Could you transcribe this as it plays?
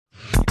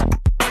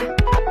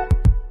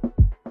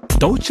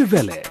Deutsche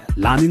Welle,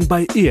 learning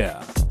by ear.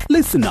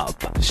 Listen up,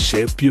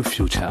 shape your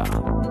future.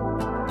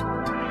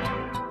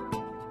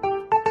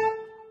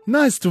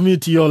 Nice to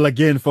meet you all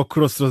again for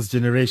Crossroads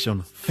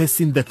Generation,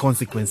 facing the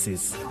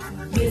consequences.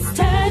 We're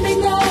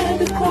standing at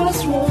the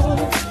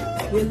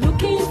crossroads. We're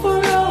looking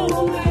for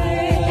our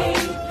way.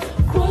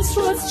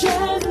 Crossroads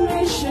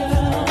Generation,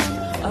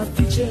 our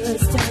future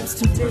starts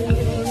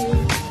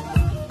today.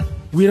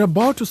 We're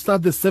about to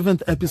start the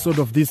 7th episode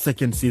of this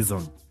second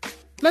season.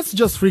 Let's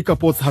just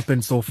recap what's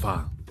happened so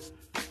far.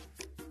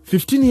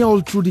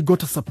 15-year-old Trudy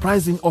got a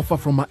surprising offer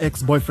from her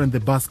ex-boyfriend,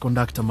 the bus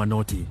conductor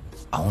Manotti.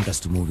 I want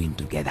us to move in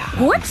together.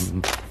 What?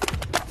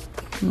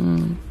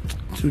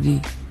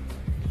 Trudy,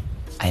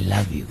 I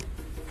love you.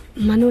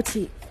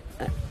 Manotti,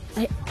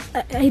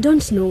 I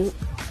don't know.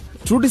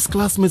 Trudy's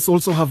classmates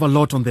also have a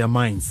lot on their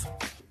minds.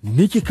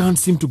 Nicky can't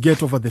seem to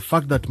get over the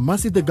fact that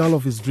Mercy, the girl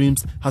of his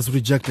dreams, has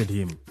rejected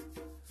him.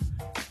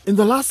 In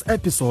the last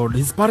episode,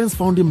 his parents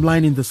found him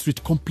lying in the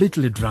street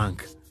completely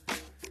drunk.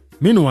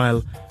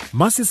 Meanwhile,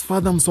 Mercy's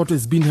father Msoto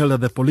is being held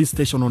at the police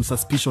station on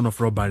suspicion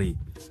of robbery.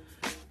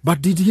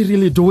 But did he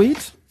really do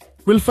it?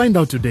 We'll find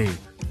out today.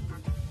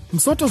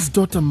 Msoto's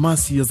daughter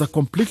Mercy has a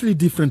completely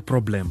different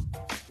problem.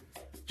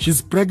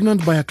 She's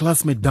pregnant by her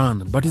classmate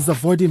Dan, but is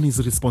avoiding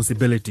his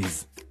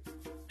responsibilities.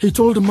 He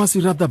told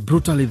Mercy rather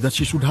brutally that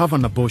she should have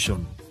an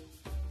abortion.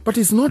 But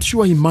he's not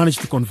sure he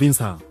managed to convince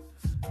her.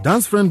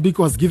 Dan's friend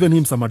Biko has given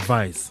him some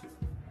advice.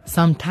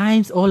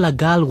 Sometimes all a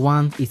girl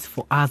wants is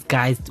for us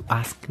guys to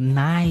ask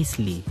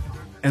nicely.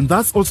 And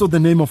that's also the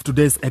name of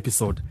today's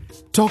episode,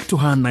 Talk to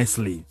Her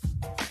Nicely.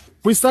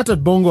 We start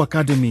at Bongo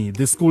Academy,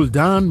 the school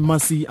Dan,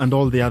 Mercy and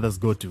all the others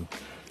go to.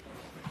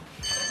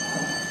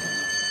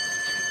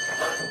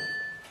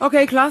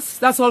 Okay, class,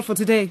 that's all for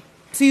today.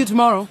 See you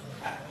tomorrow.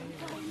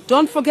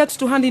 Don't forget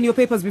to hand in your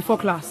papers before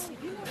class.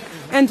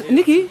 And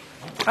Nikki,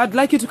 I'd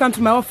like you to come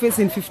to my office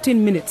in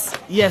 15 minutes.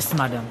 Yes,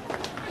 madam.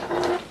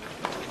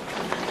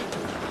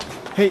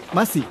 Hey,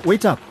 Mercy,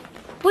 wait up.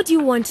 What do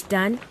you want,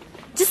 Dan?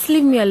 Just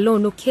leave me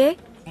alone, okay?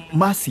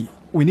 Mercy,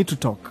 we need to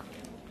talk.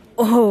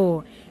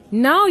 Oh,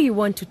 now you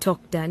want to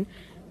talk, Dan.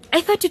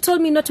 I thought you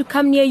told me not to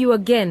come near you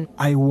again.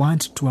 I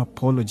want to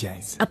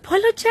apologize.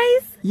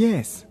 Apologize?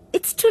 Yes.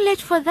 It's too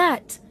late for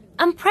that.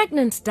 I'm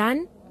pregnant,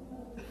 Dan.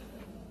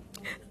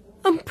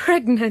 I'm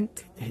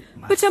pregnant. Hey,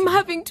 But I'm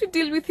having to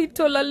deal with it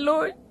all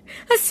alone.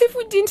 As if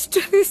we didn't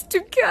do this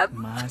together.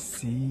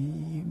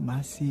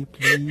 Mercy,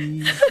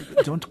 please.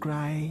 Don't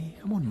cry.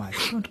 Come on,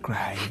 Mercy, don't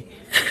cry.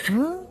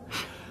 Huh?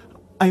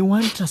 I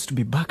want us to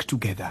be back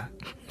together.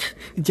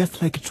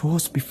 Just like it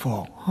was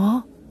before,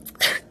 huh?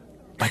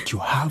 But you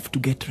have to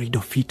get rid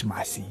of it,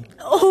 Mercy.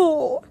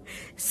 Oh,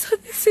 so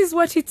this is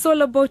what it's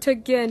all about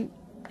again.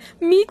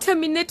 Me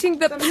terminating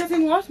the...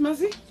 Terminating what,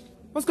 Mercy?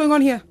 What's going on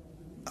here?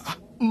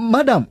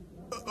 Madam,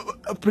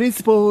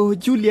 Principal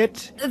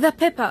Juliet. The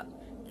paper.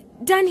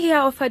 Dan here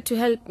offered to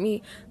help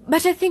me,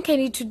 but I think I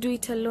need to do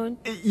it alone.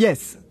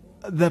 Yes,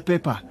 the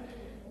paper.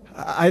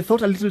 I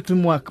thought a little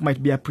teamwork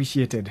might be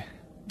appreciated.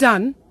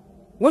 Dan,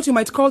 what you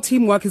might call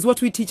teamwork is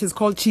what we teachers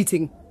call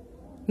cheating.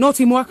 No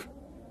teamwork.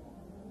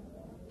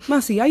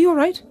 Mercy, are you all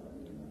right?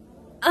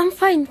 I'm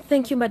fine,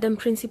 thank you, Madam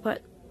Principal.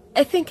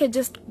 I think I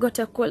just got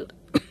a cold.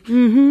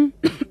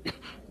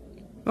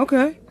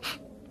 Okay.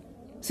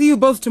 See you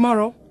both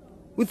tomorrow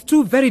with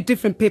 2 very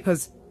different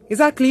papers. Is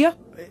that clear?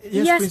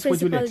 Yes, Principal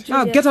Juliet.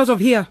 Now get out of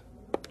here.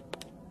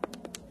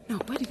 Now,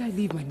 where did I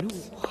leave my note?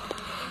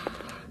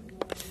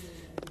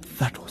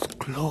 That was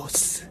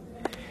close.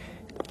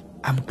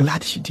 I'm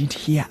glad she didn't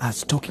hear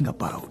us talking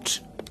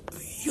about...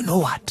 You know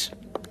what?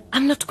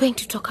 I'm not going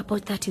to talk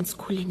about that in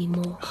school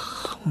anymore.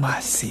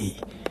 Mercy,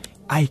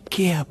 I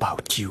care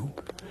about you.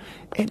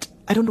 And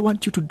I don't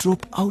want you to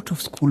drop out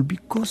of school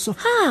because of...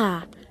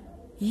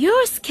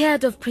 You're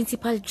scared of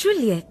Principal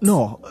Juliet.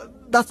 No,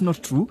 that's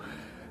not true.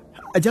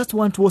 I just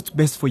want what's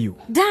best for you.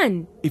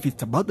 Dan! If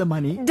it's about the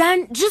money...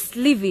 Dan, just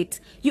leave it.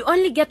 You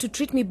only get to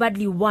treat me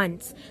badly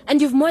once.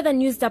 And you've more than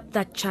used up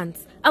that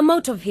chance. I'm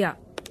out of here.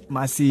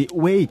 Mercy,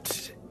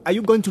 wait. Are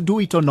you going to do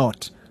it or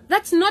not?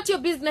 That's not your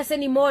business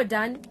anymore,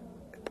 Dan.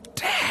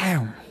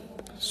 Damn.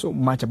 So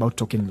much about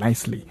talking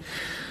nicely.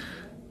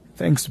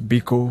 Thanks,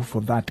 Biko,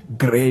 for that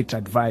great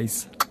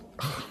advice.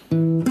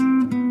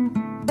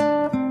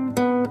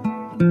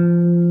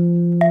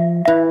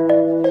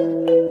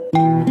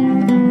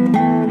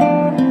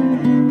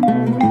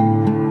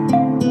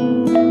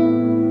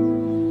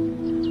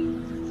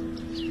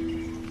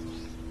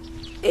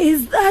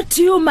 Is that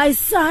you, my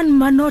son,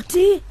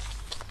 Manotti?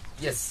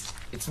 Yes,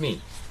 it's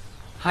me.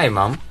 Hi,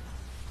 Mom.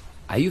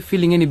 Are you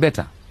feeling any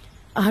better?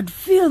 I'd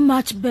feel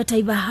much better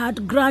if I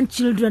had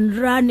grandchildren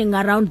running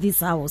around this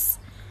house.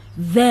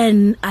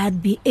 Then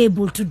I'd be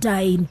able to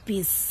die in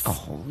peace.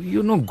 Oh,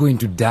 you're not going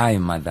to die,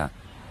 Mother.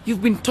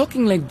 You've been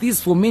talking like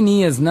this for many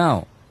years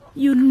now.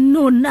 You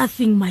know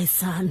nothing, my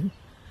son.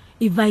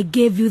 If I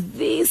gave you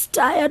these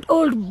tired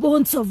old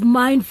bones of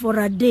mine for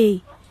a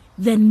day,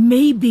 then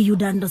maybe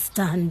you'd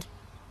understand.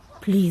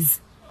 Please,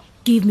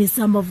 give me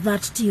some of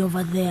that tea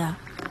over there.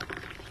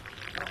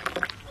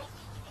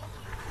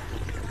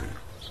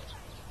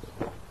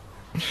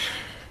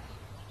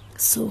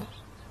 So,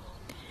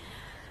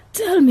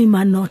 tell me,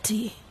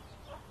 Manoti,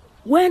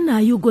 when are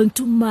you going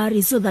to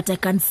marry so that I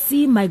can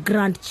see my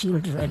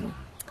grandchildren?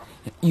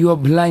 You are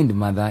blind,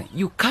 mother.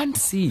 You can't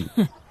see.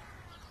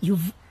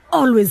 You've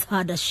always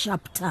had a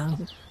sharp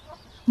tongue.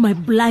 My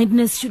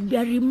blindness should be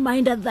a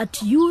reminder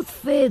that youth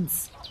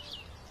fades.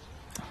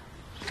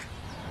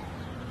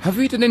 Have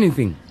you eaten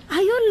anything?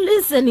 Are you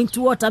listening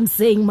to what I'm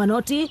saying,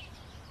 Manoti?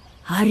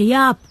 Hurry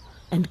up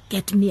and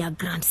get me a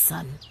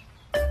grandson.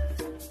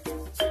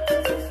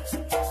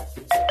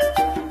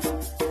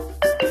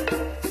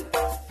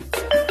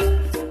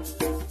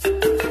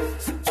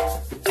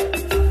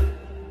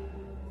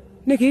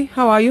 Nikki,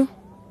 how are you?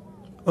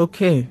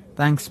 Okay,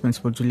 thanks,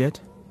 Principal Juliet.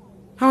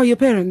 How are your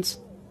parents?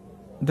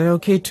 They're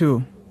okay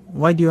too.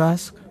 Why do you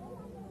ask?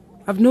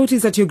 I've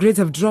noticed that your grades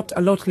have dropped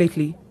a lot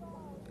lately,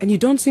 and you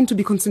don't seem to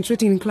be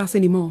concentrating in class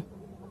anymore.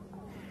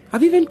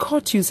 I've even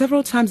caught you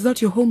several times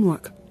without your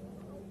homework.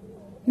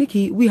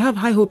 Nikki, we have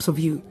high hopes of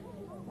you.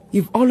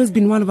 You've always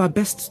been one of our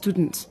best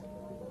students.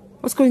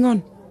 What's going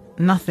on?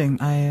 Nothing.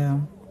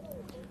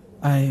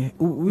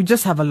 We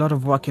just have a lot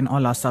of work in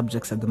all our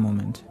subjects at the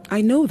moment.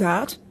 I know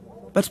that,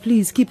 but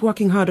please keep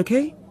working hard,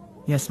 okay?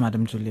 Yes,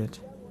 Madam Juliet.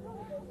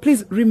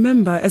 Please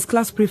remember, as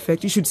class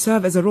prefect, you should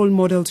serve as a role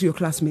model to your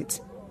classmates.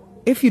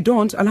 If you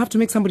don't, I'll have to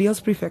make somebody else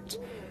prefect.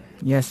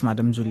 Yes,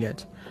 Madam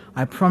Juliet.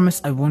 I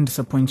promise I won't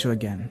disappoint you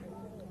again.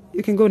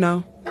 You can go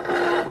now.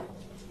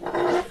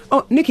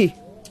 Oh, Nikki,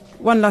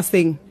 one last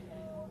thing.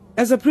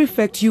 As a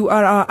prefect, you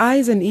are our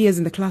eyes and ears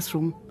in the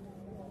classroom.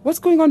 What's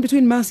going on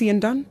between Mercy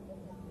and Dan?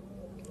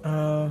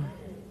 I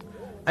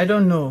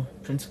don't know,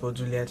 Principal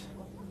Juliet.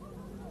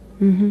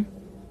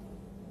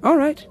 All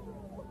right.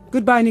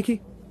 Goodbye,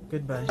 Nikki.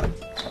 Goodbye.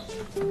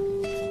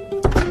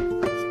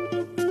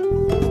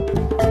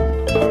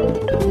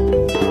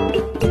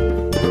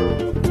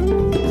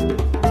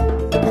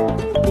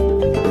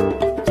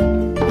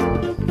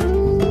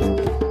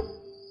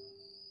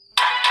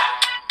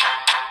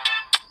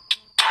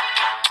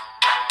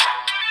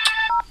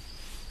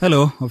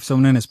 Hello, Officer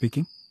Munene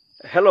speaking.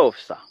 Hello,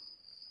 officer.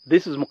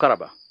 This is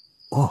Mukaraba.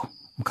 Oh,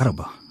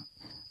 Mukaraba.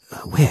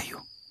 Where are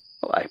you?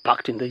 Oh, I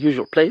parked in the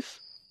usual place.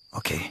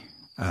 Okay,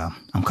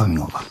 I'm coming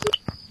over.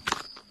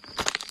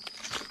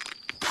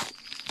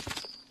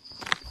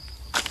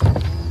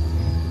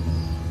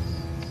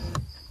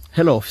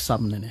 Hello, Officer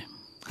Munene.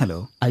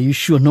 Hello. Are you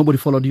sure nobody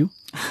followed you?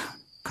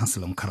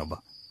 Councillor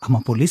Mukaraba, I'm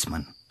a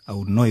policeman. I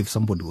would know if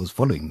somebody was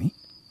following me.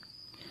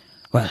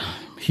 Well,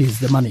 here's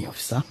the money,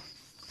 officer.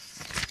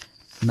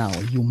 Now,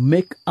 you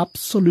make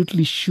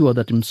absolutely sure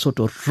that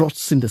Msoto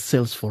rots in the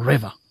cells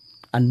forever,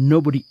 and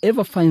nobody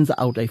ever finds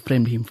out I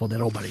framed him for the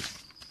robbery.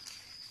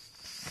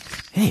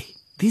 Hey,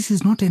 this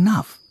is not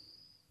enough.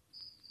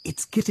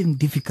 It's getting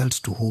difficult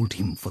to hold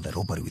him for the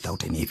robbery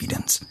without any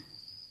evidence.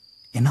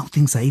 And now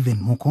things are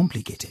even more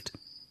complicated.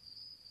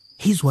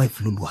 His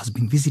wife Lulu has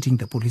been visiting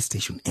the police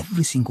station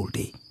every single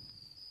day.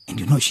 And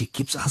you know she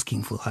keeps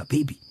asking for her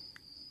baby.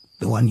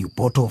 The one you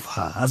bought off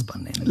her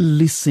husband. And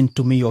Listen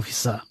to me,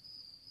 officer.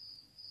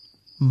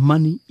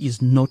 Money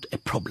is not a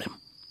problem.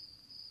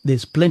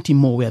 There's plenty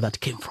more where that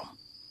came from.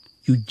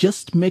 You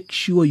just make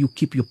sure you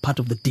keep your part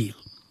of the deal.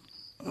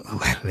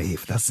 Well,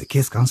 if that's the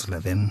case, Councillor,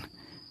 then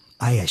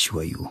I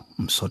assure you,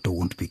 Msoto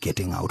won't be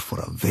getting out for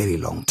a very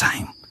long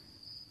time.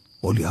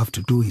 All you have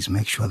to do is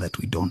make sure that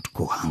we don't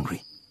go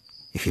hungry.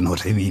 If you know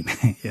what I mean,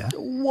 yeah?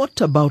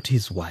 What about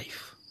his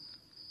wife?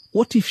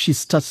 What if she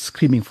starts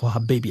screaming for her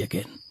baby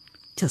again?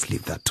 Just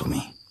leave that to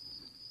me.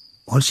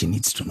 All she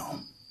needs to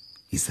know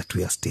is that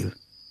we are still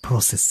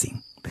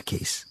processing the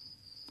case.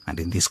 And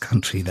in this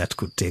country, that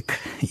could take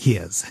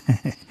years.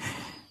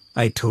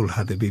 I told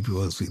her the baby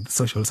was with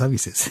social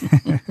services.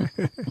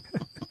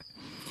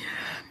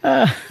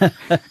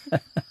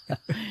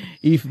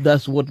 If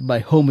that's what my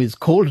home is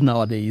called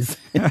nowadays.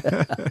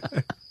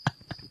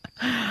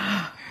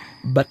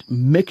 But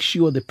make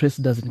sure the press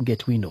doesn't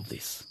get wind of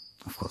this.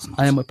 Of course not.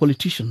 I am a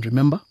politician,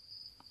 remember?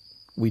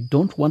 We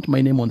don't want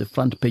my name on the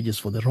front pages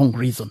for the wrong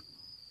reason.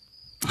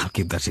 I'll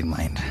keep that in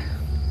mind.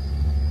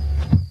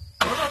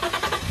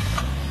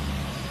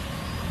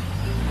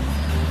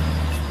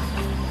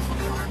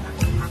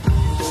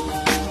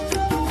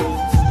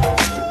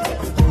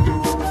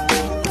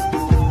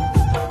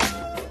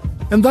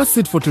 And that's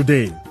it for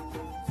today.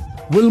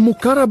 Will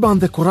Mukaraba and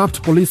the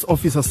corrupt police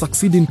officer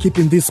succeed in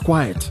keeping this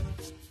quiet?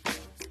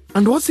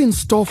 And what's in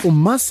store for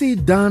Mercy,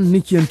 Dan,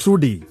 Nikki and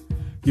Trudy?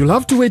 You'll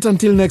have to wait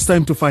until next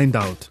time to find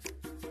out.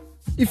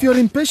 If you're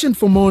impatient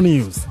for more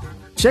news,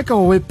 check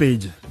our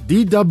webpage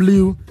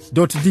dw.de/LBE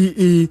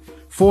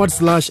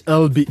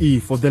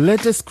for the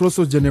latest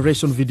Crosso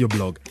Generation video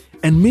blog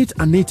and meet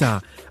Anita,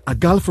 a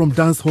girl from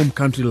Dan's home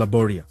country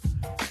Laboria.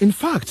 In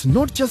fact,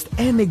 not just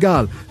any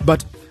girl,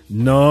 but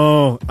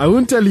no, I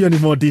won't tell you any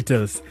more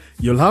details.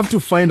 You'll have to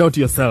find out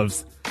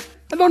yourselves.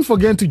 And don't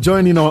forget to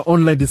join in our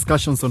online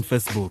discussions on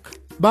Facebook.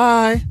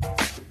 Bye!